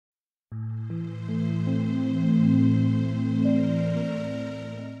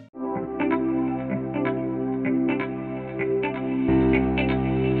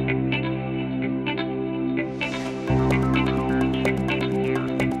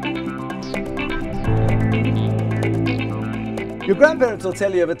Your grandparents will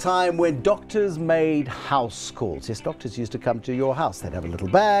tell you of a time when doctors made house calls. Yes, doctors used to come to your house. They'd have a little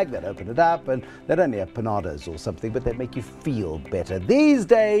bag, they'd open it up, and they'd only have panados or something, but they'd make you feel better. These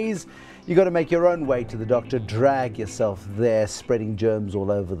days, you've got to make your own way to the doctor, drag yourself there, spreading germs all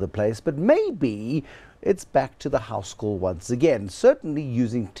over the place. But maybe it's back to the house call once again. Certainly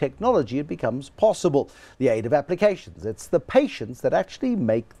using technology, it becomes possible. The aid of applications. It's the patients that actually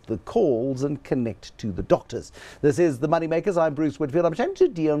make the calls and connect to the doctors. This is the MoneyMakers. I'm Bruce Whitfield. I'm chatting to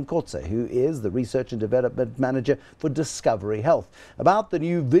Deon Kotze, who is the Research and Development Manager for Discovery Health, about the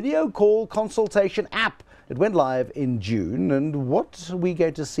new video call consultation app. It went live in June, and what are we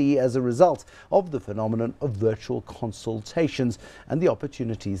going to see as a result of the phenomenon of virtual consultations and the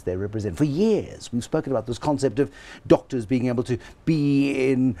opportunities they represent? For years, we've spoken about this concept of doctors being able to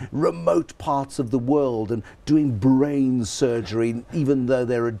be in remote parts of the world and doing brain surgery, even though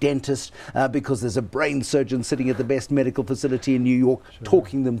they're a dentist, because there's a brain surgeon sitting at the best medical facility in New York,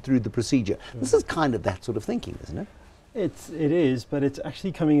 talking them through the procedure. This is kind of that sort of thinking, isn't it? It is, but it's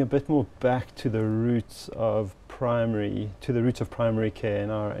actually coming a bit more back to the roots of primary care in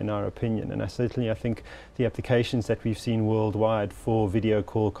our opinion. And I think the applications that we've seen worldwide for video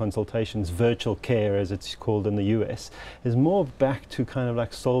call consultations, virtual care as it's called in the US, is more back to kind of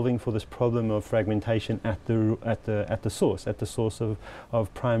like solving for this problem of fragmentation at the source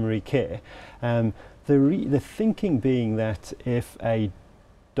of primary care. The thinking being that if a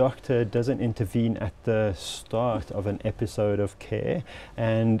doctor doesn't intervene at the start of an episode of care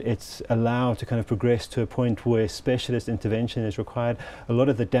and it's allowed to kind of progress to a point where specialist intervention is required, a lot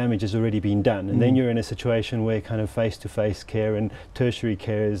of the damage has already been done. And then you're in a situation where kind of face-to-face care and tertiary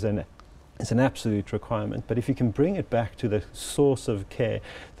care is an absolute requirement. But if you can bring it back to the source of care,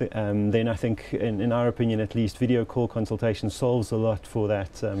 then I think, in our opinion at least, video call consultation solves a lot for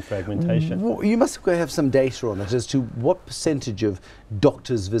that fragmentation. Well, you must have some data on it as to what percentage of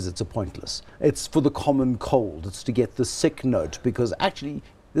doctors' visits are pointless. It's for the common cold. It's to get the sick note, because actually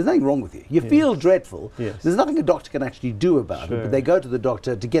there's nothing wrong with you. You feel dreadful. There's nothing a doctor can actually do about it. But they go to the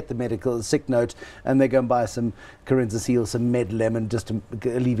doctor to get the sick note, and they go and buy some Corinzacil, some Med Lemon, just to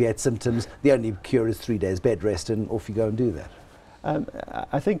alleviate symptoms. The only cure is 3 days bed rest, and off you go and do that.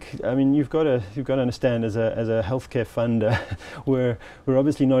 I mean, you've got to understand, as a healthcare funder, we're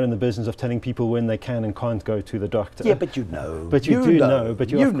obviously not in the business of telling people when they can and can't go to the doctor. Yeah, but you know. But you do know.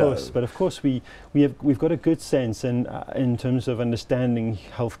 But of course, we've got a good sense in terms of understanding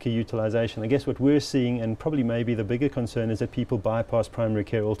healthcare utilization. I guess what we're seeing, and probably maybe the bigger concern, is that people bypass primary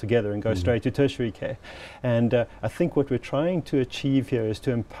care altogether and go straight to tertiary care. And I think what we're trying to achieve here is to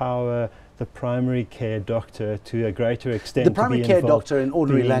empower the primary care doctor to a greater extent. The primary care doctor, in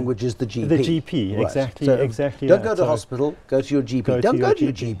ordinary language, is the GP. The GP, right. Exactly. So exactly. Don't go to hospital, go to your GP. Don't go to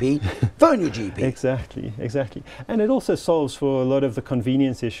your GP, phone your GP. Exactly. And it also solves for a lot of the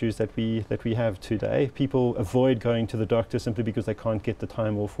convenience issues that we have today. People avoid going to the doctor simply because they can't get the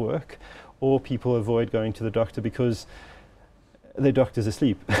time off work, or people avoid going to the doctor because their doctor's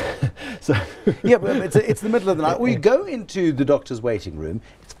asleep. So yeah, but it's the middle of the night. We go into the doctor's waiting room.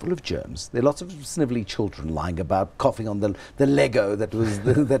 It's full of germs. There are lots of snivelly children lying about, coughing on the Lego that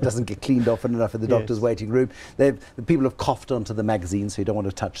doesn't get cleaned off enough in the doctor's waiting room. The people have coughed onto the magazines, so you don't want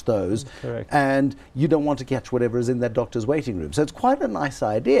to touch those. Correct. And you don't want to catch whatever is in that doctor's waiting room. So it's quite a nice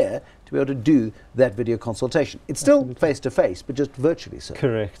idea to be able to do that video consultation. It's still face-to-face, but just virtually so.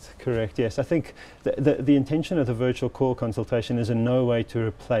 Correct, yes. I think the intention of the virtual call consultation is in no way to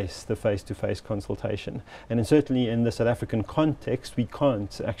replace the face-to-face consultation. And certainly in the South African context, we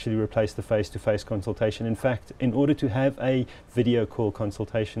can't actually replace the face-to-face consultation. In fact, in order to have a video call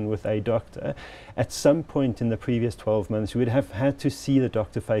consultation with a doctor, at some point in the previous 12 months, you would have had to see the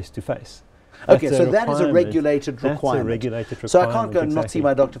doctor face-to-face. Okay, so that is a regulated requirement. That's a regulated requirement. So I can't go and not see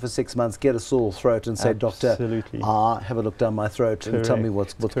my doctor for 6 months, get a sore throat and say, Doctor, have a look down my throat and tell me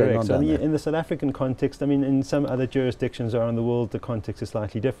what's going on down there. In the South African context, I mean, in some other jurisdictions around the world, the context is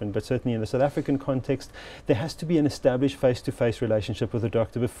slightly different, but certainly in the South African context, there has to be an established face-to-face relationship with the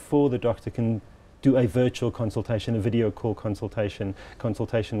doctor before the doctor can do a virtual consultation, a video call consultation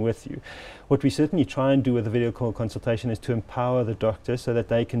with you. What we certainly try and do with the video call consultation is to empower the doctor so that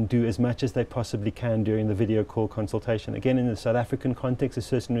they can do as much as they possibly can during the video call consultation. Again, in the South African context, there's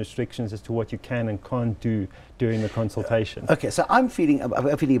certain restrictions as to what you can and can't do during the consultation. Okay, so I'm feeling a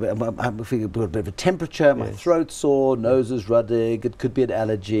bit of a temperature, my throat's sore, nose is running, it could be an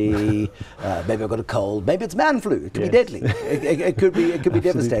allergy, maybe I've got a cold, maybe it's man flu, it could be deadly, it could be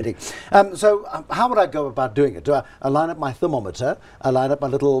devastating. So how would I go about doing it? Do I line up my thermometer, I line up my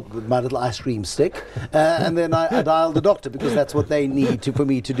little ice cream stick, and then I dial the doctor, because that's what they need for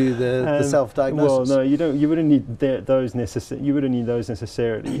me to do the self-diagnosis? Well, no, you don't. You wouldn't need those necessarily. You wouldn't need those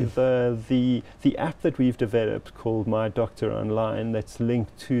necessarily. The app that we've developed called My Doctor Online, that's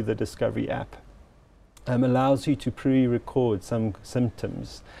linked to the Discovery app, allows you to pre-record some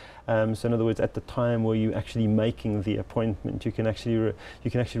symptoms. So in other words, at the time where you're actually making the appointment, you can actually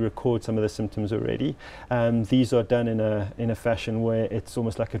record some of the symptoms already. These are done in a fashion where it's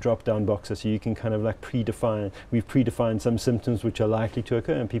almost like a drop-down box, so you can kind of like predefine. We've predefined some symptoms which are likely to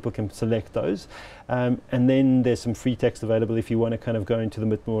occur, and people can select those. And then there's some free text available if you want to kind of go into the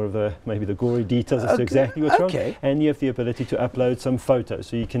bit more of maybe the gory details as to exactly what's wrong. And you have the ability to upload some photos,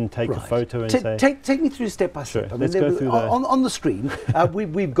 so you can take a photo and say. Take me through step by step. Sure. Let's go through on the screen.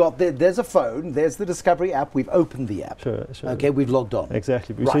 We've got. There's a phone, there's the Discovery app, we've opened the app. Sure. Okay, we've logged on.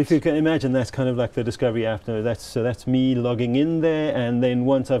 Exactly. Right. So if you can imagine, that's kind of like the Discovery app. No, that's me logging in there, and then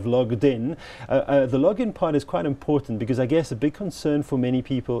once I've logged in, the login part is quite important, because I guess a big concern for many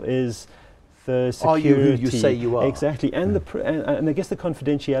people is the security. Are you who you say you are? Exactly, and and I guess the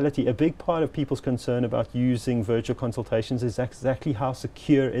confidentiality. A big part of people's concern about using virtual consultations is exactly how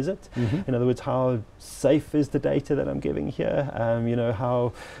secure is it. In other words, how safe is the data that I'm giving here?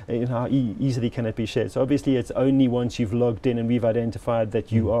 How easily can it be shared? So obviously, it's only once you've logged in and we've identified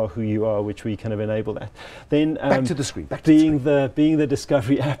that you are who you are, which we kind of enable that. Then back to the screen. Being the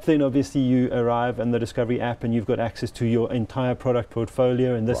Discovery app, then obviously you arrive in the Discovery app and you've got access to your entire product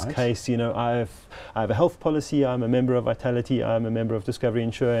portfolio. In this case, I have a health policy. I'm a member of Vitality. I'm a member of Discovery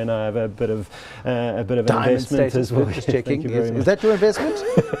Insure, and I have a bit of investment as well. Just checking. Is that your investment?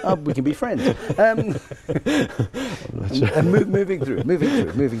 We can be friends. I'm not sure. And moving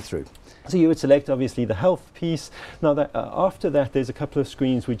through. So you would select obviously the health piece. Now that after that, there's a couple of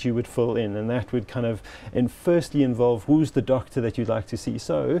screens which you would fill in, and that would kind of firstly involve who's the doctor that you'd like to see.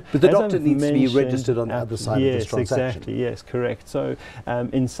 So, but the doctor needs to be registered on the other side of this transaction. Yes, exactly. Yes, correct. So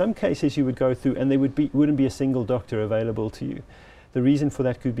in some cases you would go through, and there wouldn't be a single doctor available to you. The reason for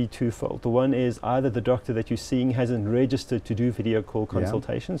that could be twofold. The one is either the doctor that you're seeing hasn't registered to do video call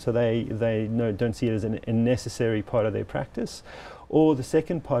consultation, so they don't see it as a necessary part of their practice. Or the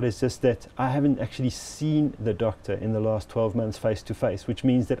second part is just that I haven't actually seen the doctor in the last 12 months face to face, which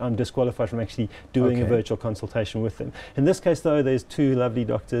means that I'm disqualified from actually doing a virtual consultation with them. In this case, though, there's two lovely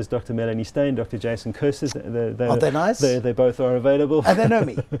doctors, Dr. Melanie Stein, Dr. Jason Kotze. Are they nice? They both are available. And they know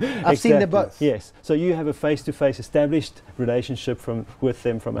me. I've seen them both. Yes. So you have a face-to-face established relationship with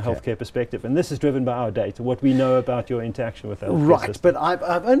them from a healthcare perspective. And this is driven by our data, what we know about your interaction with them. Right, but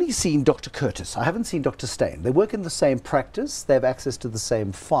I've only seen Dr. Curtis. I haven't seen Dr. Stein. They work in the same practice. They have access to the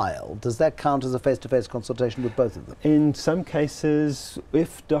same file. Does that count as a face-to-face consultation with both of them? In some cases,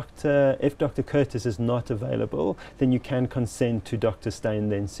 if Dr. Curtis is not available, then you can consent to Dr. Stein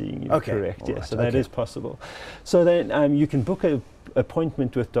then seeing you. Correct. Yes, so that is possible. So then you can book a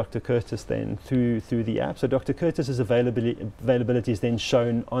appointment with Dr. Curtis then through the app. So Dr. Curtis's availability is then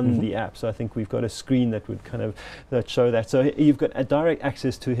shown on the app. So I think we've got a screen that would kind of show that. So you've got a direct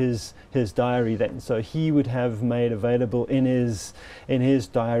access to his diary then. So he would have made available in his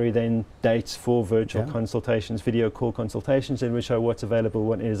diary then dates for virtual consultations, video call consultations, in which show what's available,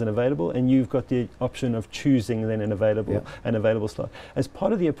 what isn't available, and you've got the option of choosing then an available slot. As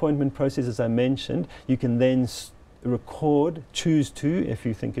part of the appointment process, as I mentioned, you can then choose to, if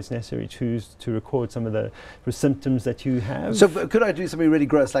you think it's necessary, choose to record some of the symptoms that you have. So could I do something really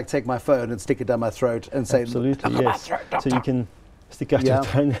gross, like take my phone and stick it down my throat and say, absolutely, yes. So you can stick out your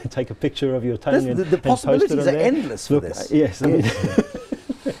tongue, take a picture of your tongue, and the possibilities post it on are endless for this. Yes, I mean,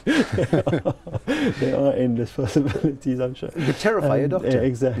 there are endless possibilities, I'm sure. You terrify your doctor. Yeah,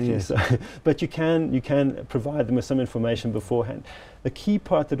 exactly. Yes. So, but you can provide them with some information beforehand. The key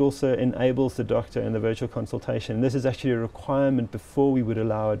part that also enables the doctor in the virtual consultation, this is actually a requirement before we would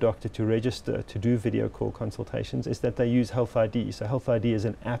allow a doctor to register to do video call consultations, is that they use Health ID. So Health ID is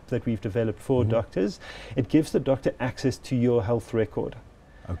an app that we've developed for doctors. It gives the doctor access to your health record.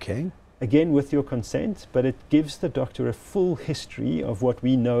 Okay. Again, with your consent, but it gives the doctor a full history of what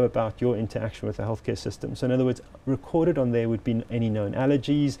we know about your interaction with the healthcare system. So in other words, recorded on there would be any known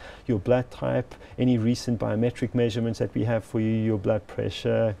allergies, your blood type, any recent biometric measurements that we have for you, your blood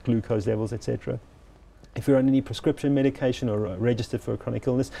pressure, glucose levels, etc. If you're on any prescription medication or registered for a chronic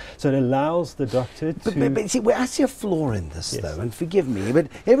illness. So it allows the doctor to... But see, I see a flaw in this, though, and forgive me, but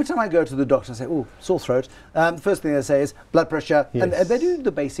every time I go to the doctor and say, oh, sore throat, the first thing they say is blood pressure, and they do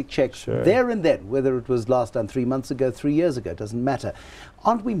the basic checks there and then, whether it was last done 3 months ago, 3 years ago, doesn't matter.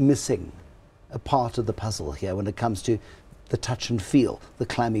 Aren't we missing a part of the puzzle here when it comes to the touch and feel, the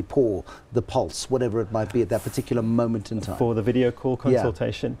clammy paw, the pulse, whatever it might be at that particular moment in time. For the video call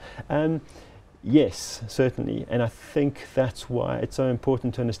consultation. Yes, certainly. And I think that's why it's so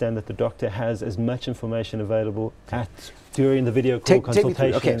important to understand that the doctor has as much information available during the video call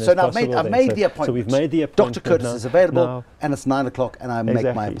consultation. Okay, so now I've made the appointment. So we've made the appointment. Dr. Kotze is available, and it's 9 o'clock, and I make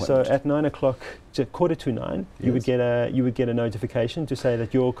my appointment. So at 9 o'clock, 9:15, you would get a notification to say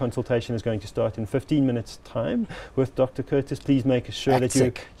that your consultation is going to start in 15 minutes time with Dr. Kotze. Please make sure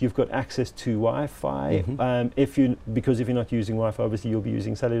that you've got access to Wi-Fi. Because if you're not using Wi-Fi, obviously you'll be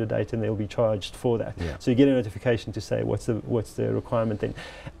using cellular data, and they'll be charged for that. So you get a notification to say what's the requirement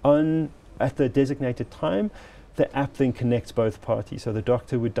then. At the designated time, the app then connects both parties. So the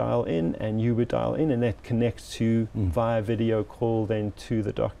doctor would dial in and you would dial in, and that connects to via video call then to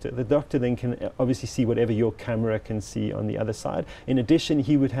the doctor. The doctor then can obviously see whatever your camera can see on the other side. In addition,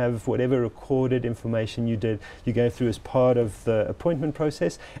 he would have whatever recorded information you go through as part of the appointment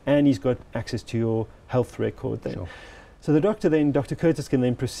process, and he's got access to your health record then. Sure. So Dr. Kotze can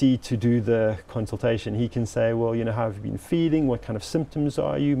then proceed to do the consultation. He can say, well, how have you been feeling? What kind of symptoms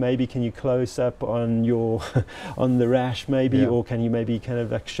are you? Maybe can you close up on on the rash maybe, or can you maybe kind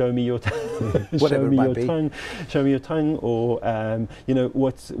of like show me your show me your tongue, or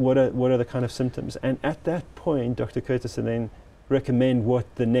what are the kind of symptoms? And at that point, Dr. Kotze then recommend what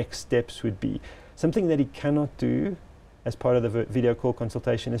the next steps would be. Something that he cannot do as part of the video call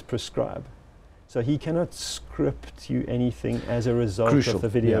consultation is prescribe. So he cannot script you anything as a result of the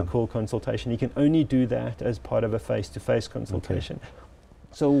video call consultation. He can only do that as part of a face-to-face consultation. Okay.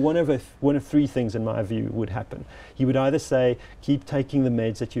 So one of three things, in my view, would happen. He would either say, keep taking the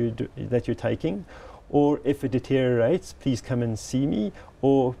meds that you're taking, or if it deteriorates, please come and see me,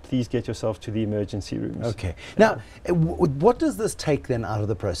 or please get yourself to the emergency rooms. Okay. Now, what does this take then out of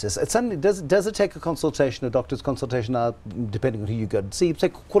the process? It suddenly does it take a consultation, a doctor's consultation, depending on who you go to see, say,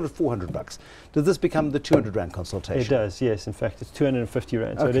 call it $400. Does this become the 200 Rand consultation? It does, yes. In fact, it's 250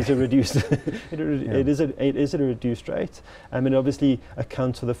 Rand. So it is a reduced, it is a reduced rate. It obviously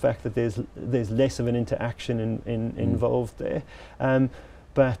accounts for the fact that there's less of an interaction involved there.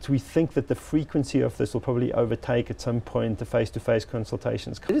 But we think that the frequency of this will probably overtake at some point the face-to-face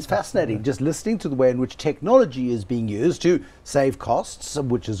consultations. It is fascinating just listening to the way in which technology is being used to save costs,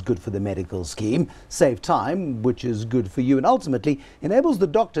 which is good for the medical scheme, save time, which is good for you, and ultimately enables the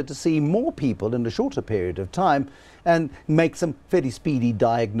doctor to see more people in a shorter period of time and make some fairly speedy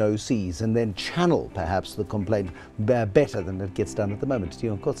diagnoses, and then channel perhaps the complaint better than it gets done at the moment.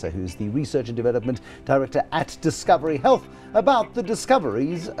 Deon Kotze, who's the Research and Development Director at Discovery Health, about the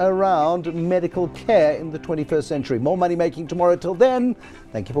discoveries around medical care in the 21st century. More money making tomorrow. Till then,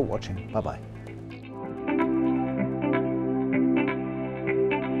 thank you for watching. Bye-bye.